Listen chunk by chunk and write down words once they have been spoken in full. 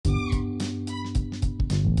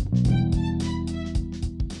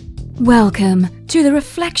Welcome to the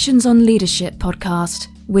Reflections on Leadership podcast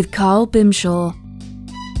with Carl Bimshaw.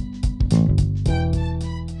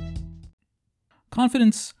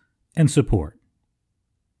 Confidence and support.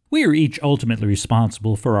 We are each ultimately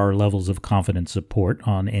responsible for our levels of confidence support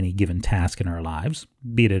on any given task in our lives,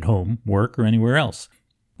 be it at home, work, or anywhere else.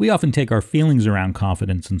 We often take our feelings around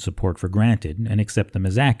confidence and support for granted and accept them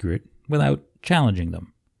as accurate without challenging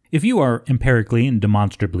them. If you are empirically and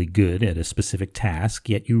demonstrably good at a specific task,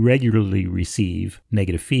 yet you regularly receive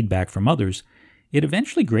negative feedback from others, it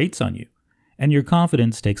eventually grates on you, and your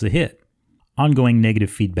confidence takes a hit. Ongoing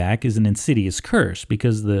negative feedback is an insidious curse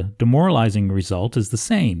because the demoralizing result is the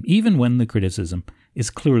same, even when the criticism is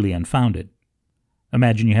clearly unfounded.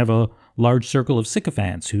 Imagine you have a large circle of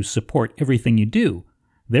sycophants who support everything you do.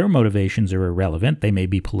 Their motivations are irrelevant. They may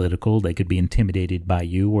be political, they could be intimidated by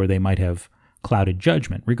you, or they might have clouded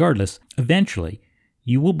judgment. Regardless, eventually,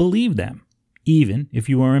 you will believe them, even if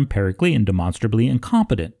you are empirically and demonstrably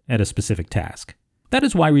incompetent at a specific task. That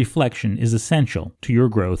is why reflection is essential to your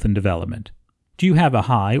growth and development. Do you have a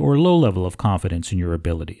high or low level of confidence in your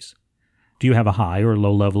abilities? Do you have a high or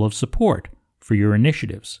low level of support for your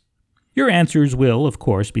initiatives? Your answers will, of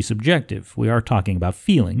course, be subjective. We are talking about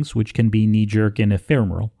feelings, which can be knee-jerk and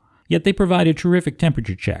ephemeral, yet they provide a terrific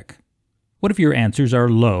temperature check. What if your answers are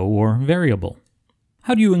low or variable?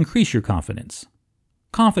 How do you increase your confidence?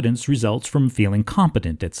 Confidence results from feeling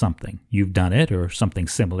competent at something. You've done it or something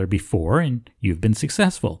similar before, and you've been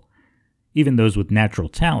successful. Even those with natural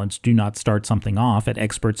talents do not start something off at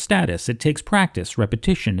expert status. It takes practice,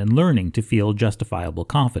 repetition, and learning to feel justifiable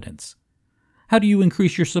confidence. How do you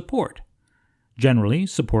increase your support? Generally,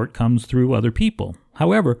 support comes through other people.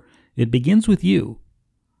 However, it begins with you.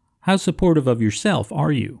 How supportive of yourself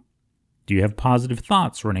are you? Do you have positive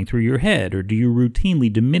thoughts running through your head, or do you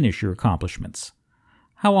routinely diminish your accomplishments?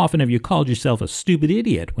 How often have you called yourself a stupid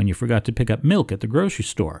idiot when you forgot to pick up milk at the grocery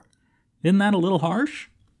store? Isn't that a little harsh?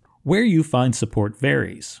 Where you find support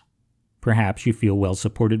varies. Perhaps you feel well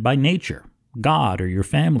supported by nature, God, or your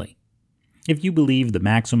family. If you believe the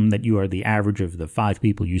maxim that you are the average of the 5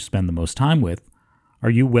 people you spend the most time with,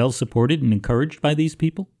 are you well supported and encouraged by these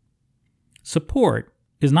people? Support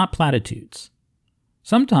is not platitudes.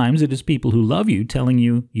 Sometimes it is people who love you telling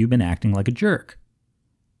you you've been acting like a jerk.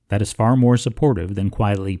 That is far more supportive than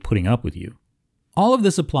quietly putting up with you. All of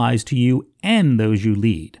this applies to you and those you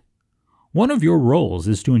lead. One of your roles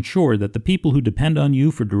is to ensure that the people who depend on you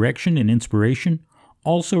for direction and inspiration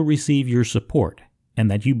also receive your support and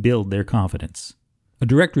that you build their confidence. A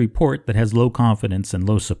direct report that has low confidence and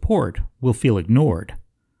low support will feel ignored.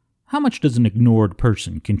 How much does an ignored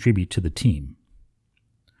person contribute to the team?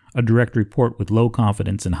 A direct report with low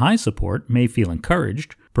confidence and high support may feel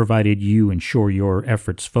encouraged, provided you ensure your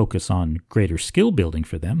efforts focus on greater skill building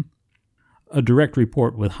for them. A direct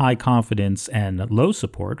report with high confidence and low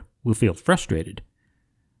support will feel frustrated.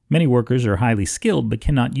 Many workers are highly skilled but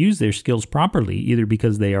cannot use their skills properly, either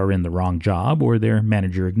because they are in the wrong job or their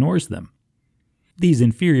manager ignores them. These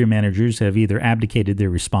inferior managers have either abdicated their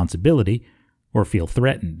responsibility or feel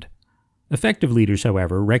threatened. Effective leaders,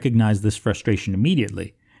 however, recognize this frustration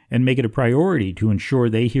immediately and make it a priority to ensure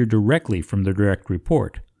they hear directly from the direct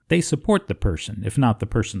report. They support the person, if not the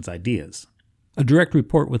person's ideas. A direct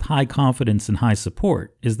report with high confidence and high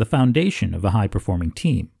support is the foundation of a high-performing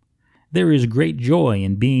team. There is great joy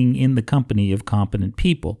in being in the company of competent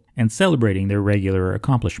people and celebrating their regular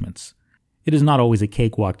accomplishments. It is not always a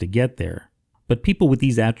cakewalk to get there, but people with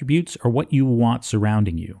these attributes are what you want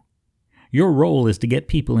surrounding you. Your role is to get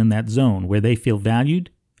people in that zone where they feel valued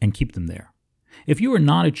and keep them there. If you are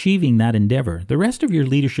not achieving that endeavor, the rest of your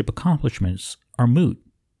leadership accomplishments are moot.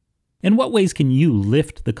 In what ways can you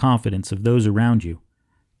lift the confidence of those around you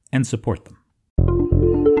and support them?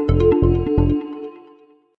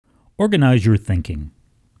 Organize your thinking.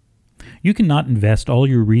 You cannot invest all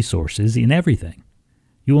your resources in everything.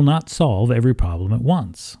 You will not solve every problem at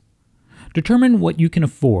once. Determine what you can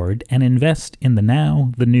afford and invest in the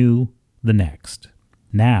now, the new, the next.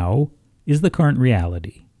 Now is the current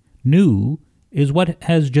reality. New is what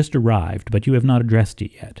has just arrived, but you have not addressed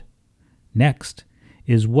it yet. Next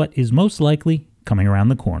is what is most likely coming around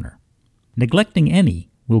the corner. Neglecting any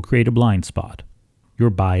will create a blind spot. Your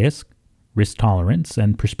bias, risk tolerance,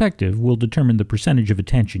 and perspective will determine the percentage of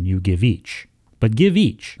attention you give each. But give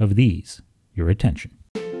each of these your attention.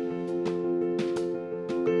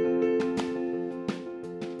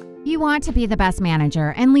 You want to be the best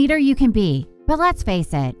manager and leader you can be, but let's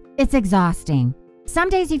face it, it's exhausting. Some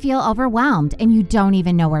days you feel overwhelmed and you don't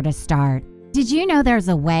even know where to start. Did you know there's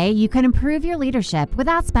a way you can improve your leadership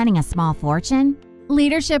without spending a small fortune?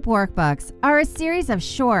 Leadership Workbooks are a series of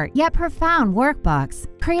short yet profound workbooks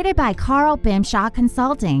Created by Carl Bimshaw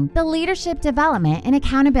Consulting, the leadership development and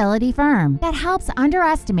accountability firm that helps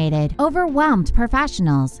underestimated, overwhelmed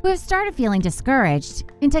professionals who have started feeling discouraged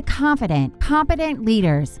into confident, competent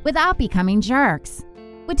leaders without becoming jerks.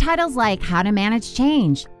 With titles like How to Manage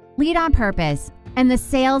Change, Lead on Purpose, and the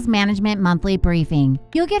Sales Management Monthly Briefing,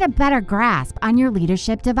 you'll get a better grasp on your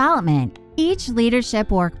leadership development. Each leadership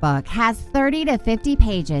workbook has 30 to 50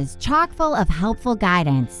 pages chock full of helpful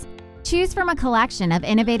guidance. Choose from a collection of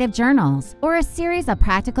innovative journals or a series of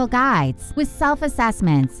practical guides with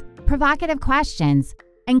self-assessments, provocative questions,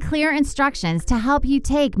 and clear instructions to help you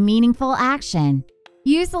take meaningful action.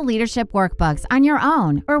 Use the leadership workbooks on your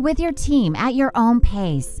own or with your team at your own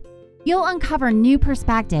pace. You'll uncover new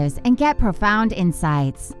perspectives and get profound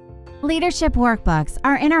insights. Leadership workbooks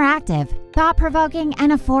are interactive, thought-provoking,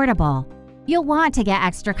 and affordable. You'll want to get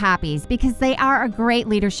extra copies because they are a great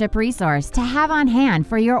leadership resource to have on hand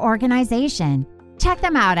for your organization. Check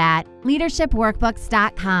them out at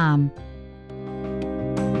leadershipworkbooks.com.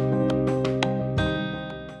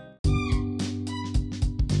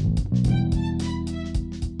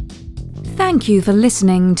 Thank you for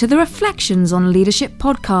listening to the Reflections on Leadership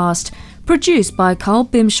podcast, produced by Carl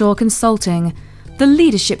Bimshaw Consulting, the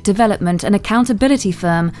leadership development and accountability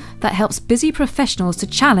firm that helps busy professionals to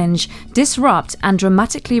challenge, disrupt, and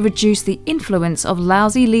dramatically reduce the influence of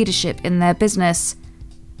lousy leadership in their business.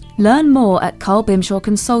 Learn more at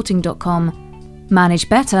carlbimshawconsulting.com. Manage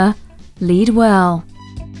better, lead well.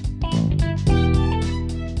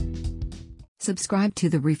 Subscribe to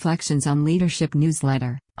the Reflections on Leadership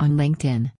newsletter on LinkedIn.